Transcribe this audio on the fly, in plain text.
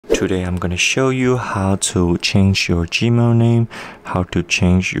Today I'm going to show you how to change your Gmail name, how to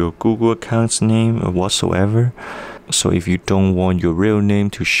change your Google account's name or whatsoever. So if you don't want your real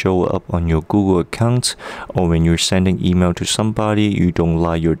name to show up on your Google account, or when you're sending email to somebody you don't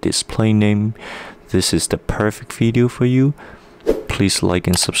like your display name, this is the perfect video for you. Please like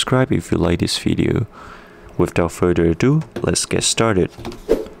and subscribe if you like this video. Without further ado, let's get started.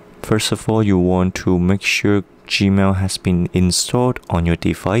 First of all, you want to make sure Gmail has been installed on your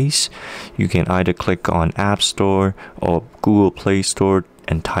device. You can either click on App Store or Google Play Store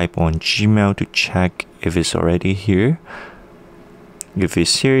and type on Gmail to check if it's already here. If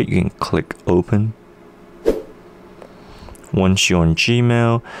it's here, you can click Open. Once you're on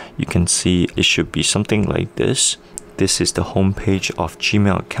Gmail, you can see it should be something like this. This is the home page of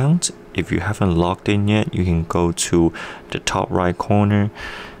Gmail account. If you haven't logged in yet, you can go to the top right corner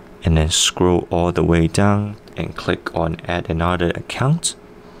and then scroll all the way down and click on Add Another Account.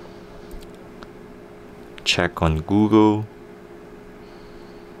 Check on Google.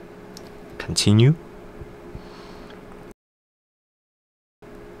 Continue.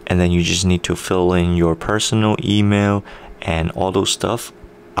 And then you just need to fill in your personal email and all those stuff.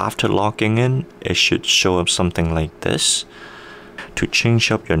 After logging in, it should show up something like this. To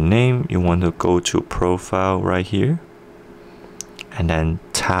change up your name, you want to go to Profile right here and then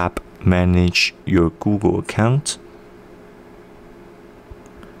tap Manage your Google account.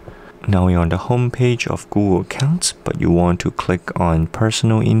 Now you're on the home page of Google account, but you want to click on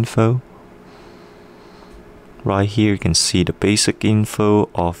Personal Info. Right here you can see the basic info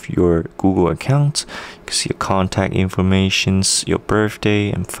of your Google account. You can see your contact information, your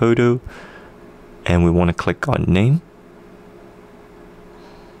birthday and photo, and we want to click on Name.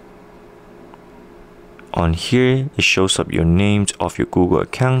 On here, it shows up your names of your Google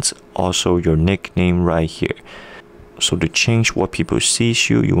account, also your nickname right here. So to change what people see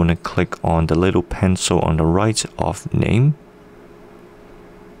you want to click on the little pencil on the right of Name.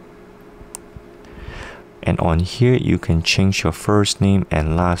 And on here, you can change your first name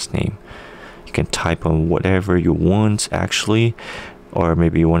and last name. You can type on whatever you want actually, or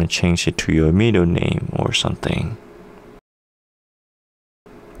maybe you want to change it to your middle name or something.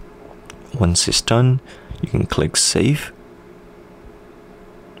 Once it's done, you can click Save.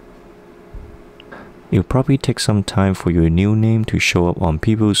 It'll probably take some time for your new name to show up on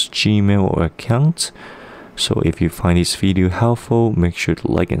people's Gmail or accounts. So if you find this video helpful, make sure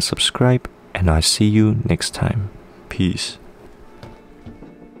to like and subscribe, and I'll see you next time. Peace.